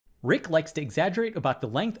Rick likes to exaggerate about the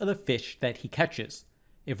length of the fish that he catches.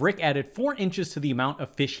 If Rick added 4 inches to the amount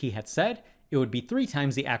of fish he had said, it would be 3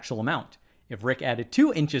 times the actual amount. If Rick added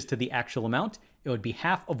 2 inches to the actual amount, it would be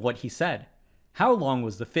half of what he said. How long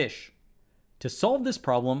was the fish? To solve this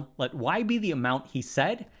problem, let y be the amount he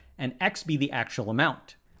said and x be the actual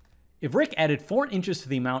amount. If Rick added 4 inches to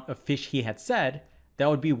the amount of fish he had said, that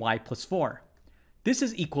would be y plus 4. This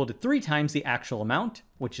is equal to 3 times the actual amount,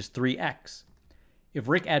 which is 3x. If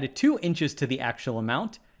Rick added 2 inches to the actual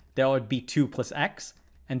amount, that would be 2 plus x,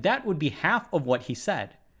 and that would be half of what he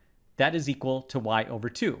said. That is equal to y over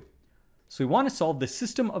 2. So we want to solve the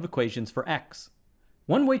system of equations for x.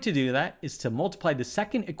 One way to do that is to multiply the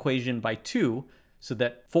second equation by 2 so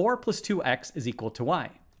that 4 plus 2x is equal to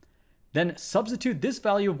y. Then substitute this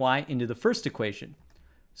value of y into the first equation.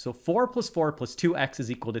 So 4 plus 4 plus 2x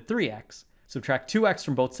is equal to 3x. Subtract 2x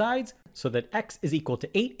from both sides so that x is equal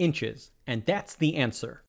to 8 inches, and that's the answer.